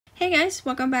Hey guys,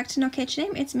 welcome back to No Catchy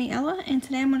Name. It's me, Ella, and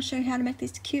today I'm going to show you how to make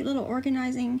these cute little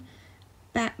organizing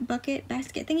basket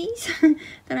thingies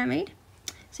that I made.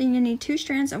 So you're going to need 2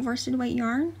 strands of worsted weight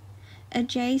yarn, a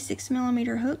J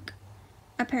 6mm hook,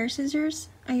 a pair of scissors,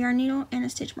 a yarn needle, and a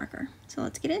stitch marker. So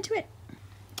let's get into it.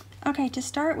 Okay, to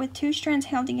start with 2 strands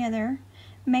held together,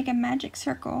 make a magic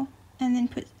circle and then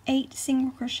put 8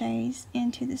 single crochets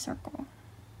into the circle.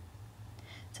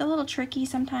 It's a little tricky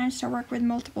sometimes to work with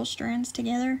multiple strands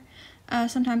together.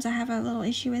 Sometimes I have a little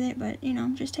issue with it, but you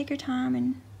know, just take your time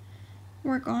and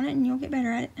work on it and you'll get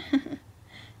better at it.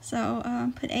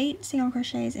 So put 8 single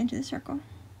crochets into the circle.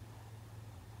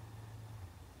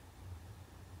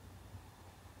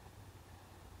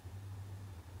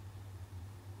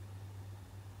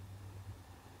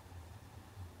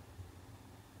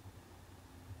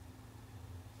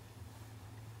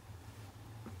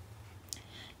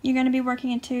 You're going to be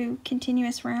working into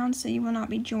continuous rounds, so you will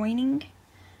not be joining.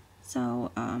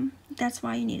 So that's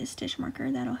why you need a stitch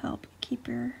marker. That'll help keep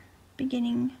your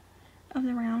beginning of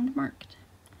the round marked.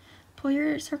 Pull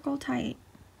your circle tight.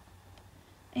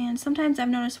 And sometimes I've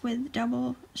noticed with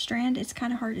double strand, it's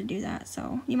kind of hard to do that.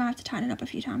 So you might have to tighten it up a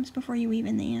few times before you weave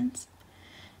in the ends.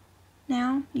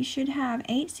 Now you should have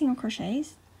 8 single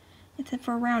crochets. And then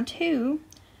for round 2,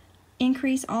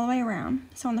 increase all the way around.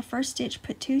 So on the first stitch,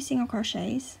 put 2 single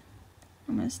crochets.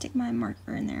 I'm going to stick my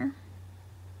marker in there.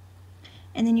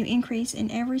 And then you increase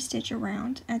in every stitch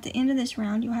around. At the end of this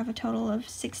round, you'll have a total of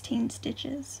 16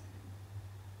 stitches.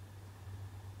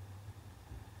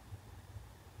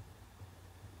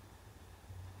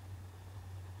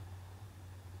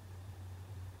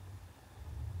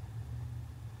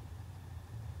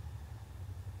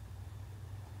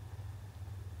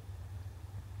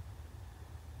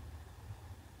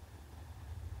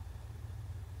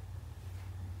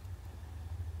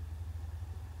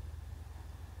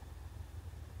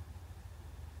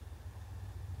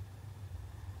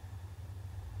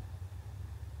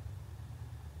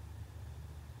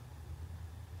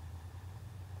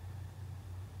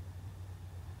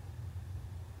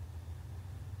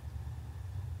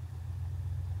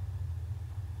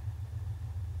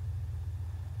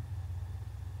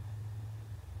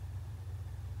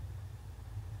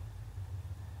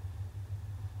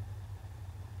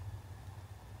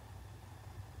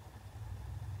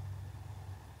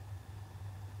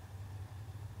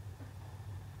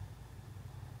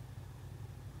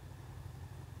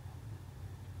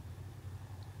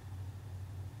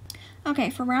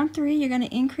 Okay, for round 3, you're going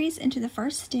to increase into the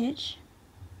first stitch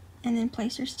and then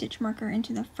place your stitch marker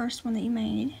into the first one that you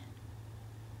made.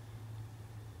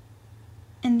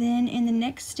 And then in the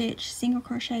next stitch, single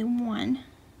crochet 1.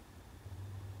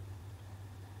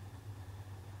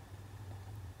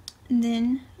 And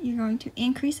then you're going to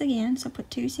increase again, so put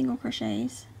 2 single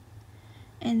crochets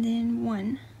and then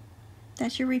 1.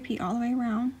 That's your repeat all the way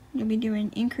around. You'll be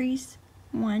doing increase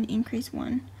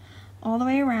 1 all the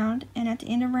way around, and at the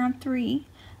end of round 3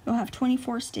 you'll have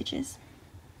 24 stitches.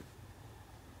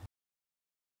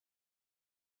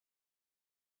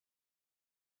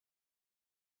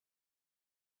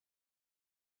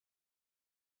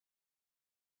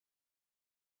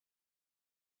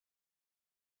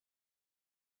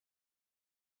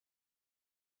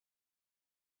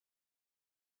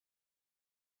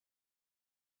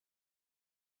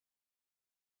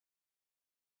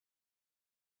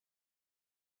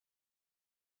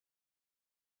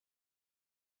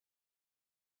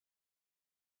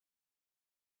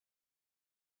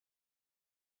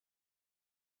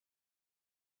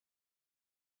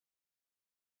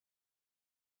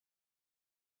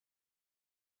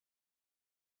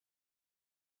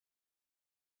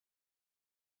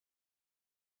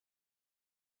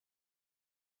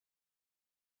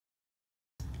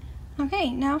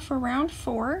 Okay, now for round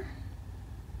 4,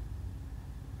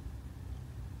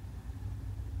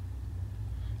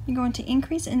 you're going to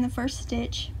increase in the first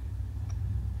stitch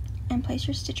and place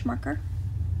your stitch marker.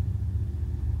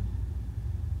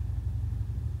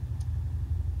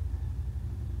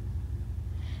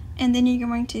 And then you're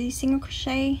going to single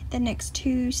crochet the next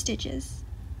 2 stitches.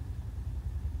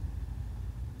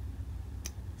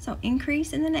 So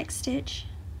increase in the next stitch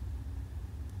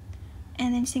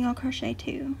and then single crochet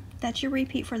 2. That's your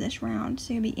repeat for this round.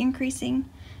 So you'll be increasing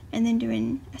and then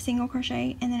doing a single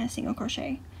crochet and then a single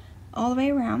crochet all the way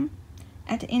around.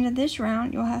 At the end of this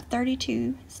round, you'll have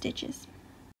 32 stitches.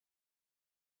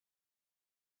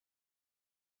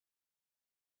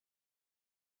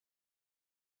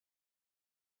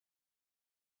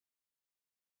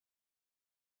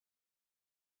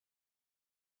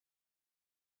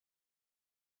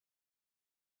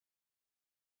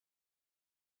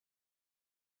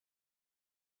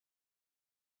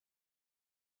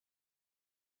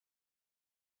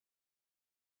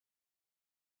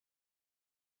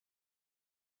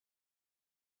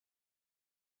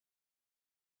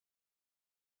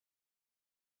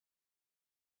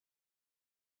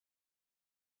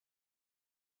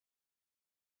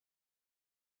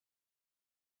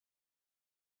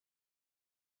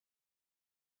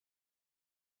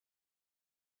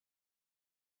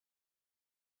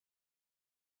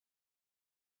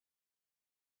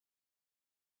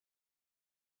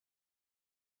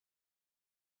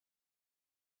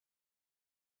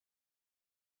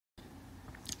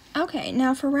 Okay,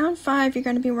 now for round 5, you're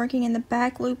going to be working in the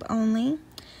back loop only.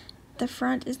 The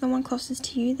front is the one closest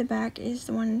to you, the back is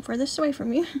the one furthest away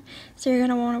from you. So you're going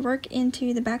to want to work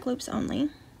into the back loops only.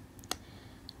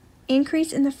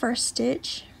 Increase in the first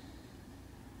stitch,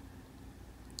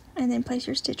 and then place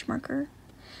your stitch marker.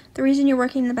 The reason you're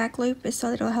working in the back loop is so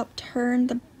that it'll help turn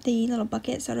the little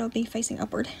bucket so it'll be facing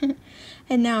upward.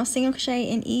 And now single crochet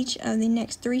in each of the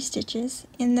next 3 stitches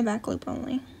in the back loop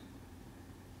only.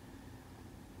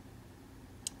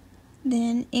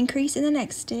 Then increase in the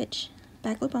next stitch,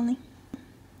 back loop only,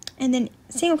 and then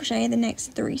single crochet the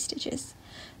next 3 stitches.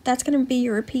 That's going to be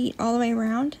your repeat all the way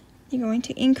around. You're going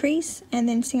to increase and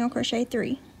then single crochet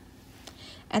 3.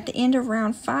 At the end of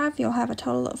round 5, you'll have a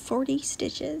total of 40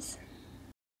 stitches.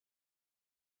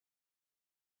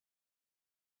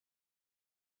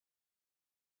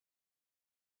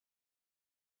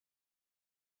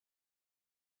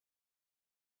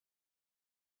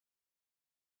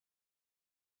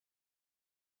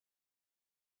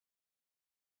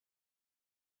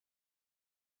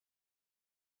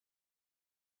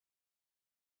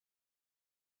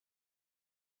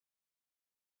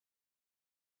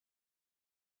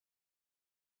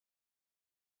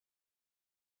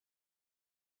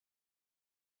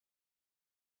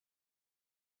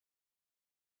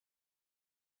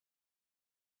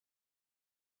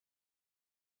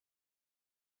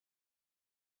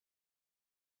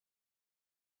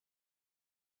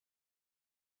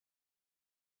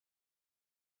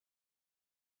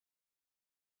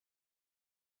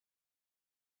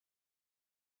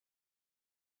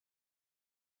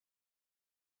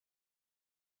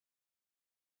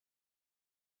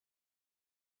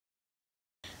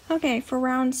 Okay, for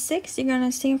round 6, you're going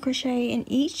to single crochet in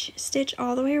each stitch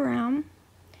all the way around,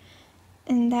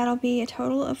 and that'll be a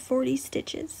total of 40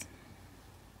 stitches.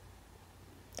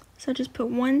 So just put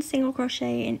 1 single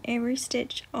crochet in every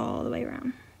stitch all the way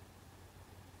around.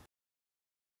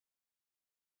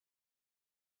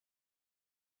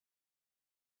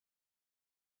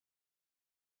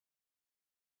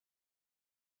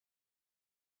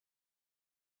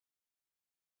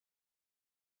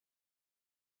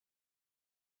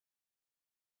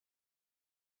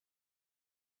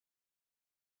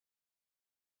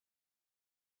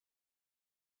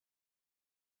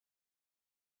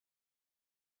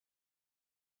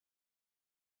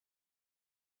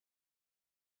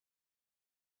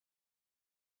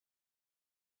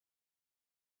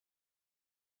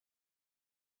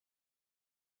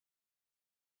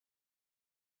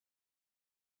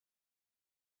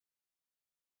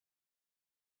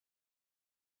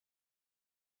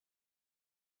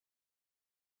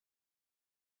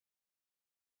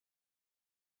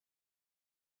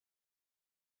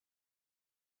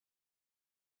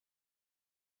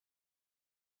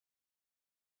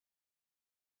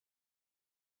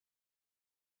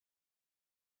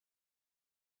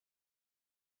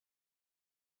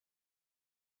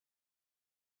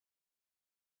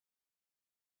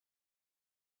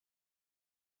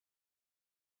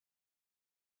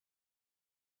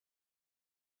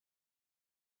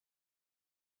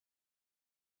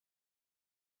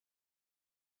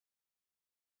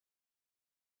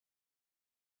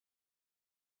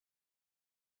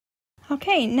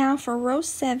 Okay, now for row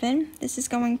 7, this is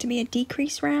going to be a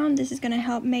decrease round. This is going to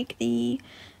help make the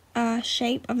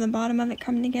shape of the bottom of it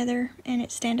come together and it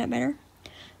stand up better.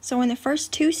 So in the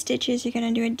first 2 stitches, you're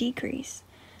going to do a decrease.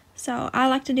 So I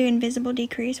like to do invisible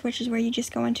decrease, which is where you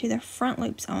just go into the front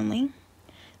loops only.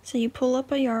 So you pull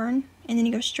up a yarn, and then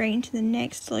you go straight into the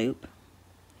next loop.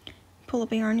 Pull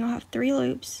up a yarn, you'll have 3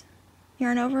 loops.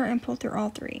 Yarn over and pull through all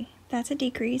 3. That's a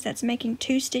decrease. That's making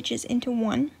 2 stitches into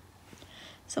 1.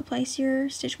 So place your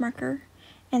stitch marker,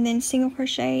 and then single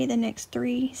crochet the next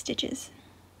 3 stitches.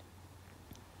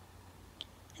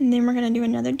 And then we're going to do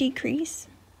another decrease.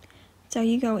 So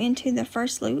you go into the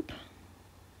first loop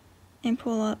and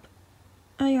pull up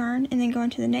a yarn, and then go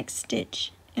into the next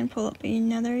stitch and pull up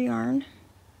another yarn.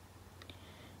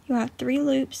 You'll have 3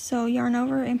 loops, so yarn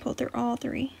over and pull through all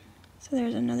 3. So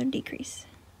there's another decrease.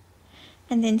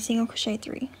 And then single crochet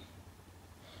 3.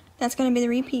 That's going to be the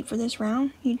repeat for this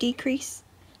round. You decrease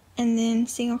and then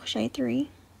single crochet 3.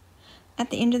 At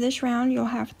the end of this round, you'll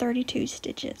have 32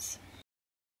 stitches.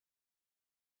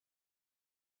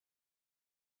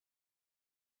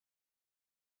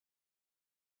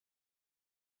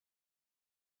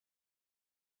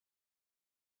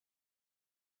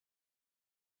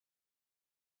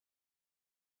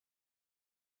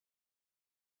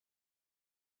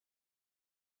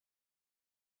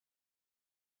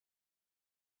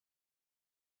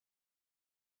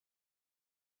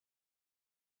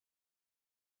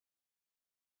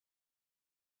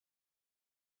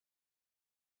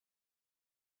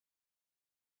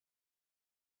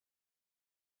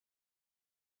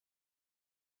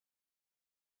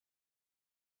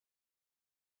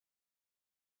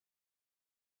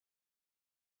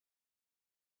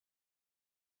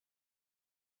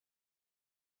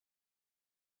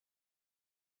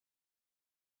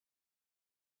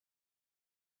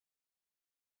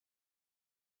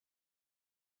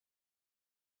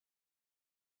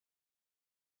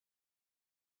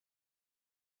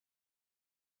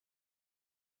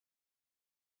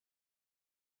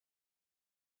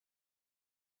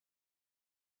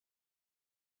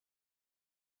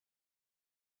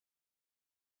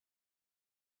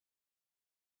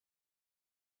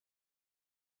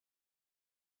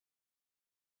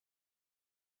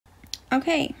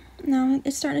 Okay, now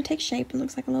it's starting to take shape. It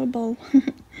looks like a little bowl.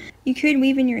 You could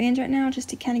weave in your ends right now just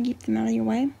to kind of keep them out of your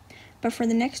way. But for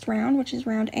the next round, which is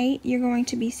round 8, you're going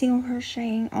to be single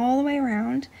crocheting all the way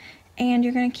around, and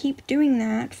you're going to keep doing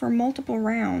that for multiple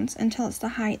rounds until it's the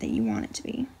height that you want it to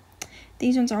be.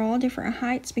 These ones are all different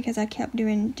heights because I kept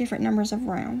doing different numbers of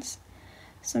rounds.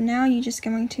 So now you're just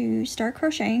going to start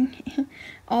crocheting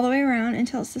all the way around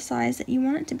until it's the size that you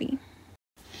want it to be.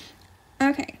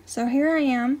 Okay, so here I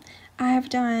am. I have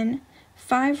done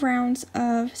 5 rounds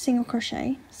of single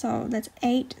crochet, so that's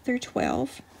 8 through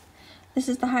 12. This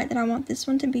is the height that I want this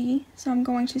one to be, so I'm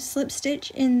going to slip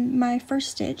stitch in my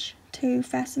first stitch to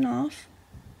fasten off,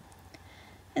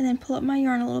 and then pull up my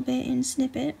yarn a little bit and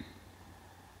snip it,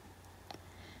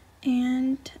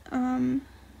 and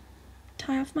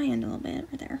tie off my end a little bit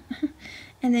right there.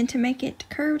 And then to make it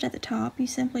curved at the top, you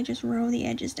simply just row the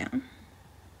edges down.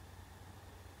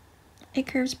 It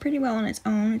curves pretty well on its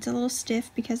own. It's a little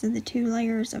stiff because of the 2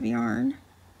 layers of yarn.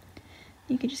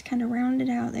 You can just kind of round it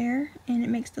out there, and it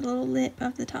makes the little lip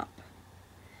of the top.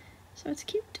 So it's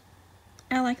cute.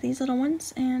 I like these little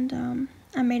ones, and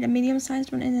I made a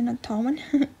medium-sized one and then a tall one.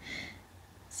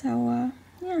 So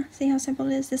yeah, see how simple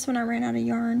it is? This one I ran out of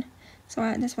yarn, so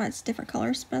that's why it's different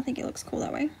colors, but I think it looks cool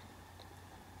that way.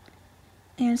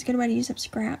 And it's a good way to use up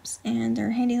scraps, and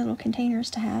they're handy little containers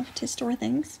to have to store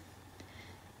things.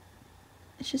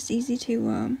 It's just easy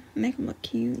to make them look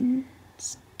cute and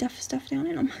stuff stuff down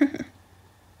in them.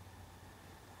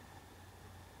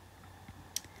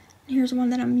 Here's one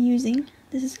that I'm using.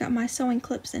 This has got my sewing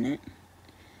clips in it,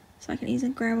 so I can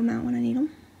easily grab them out when I need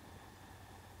them.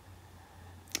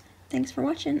 Thanks for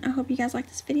watching. I hope you guys like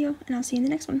this video, and I'll see you in the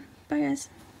next one. Bye guys.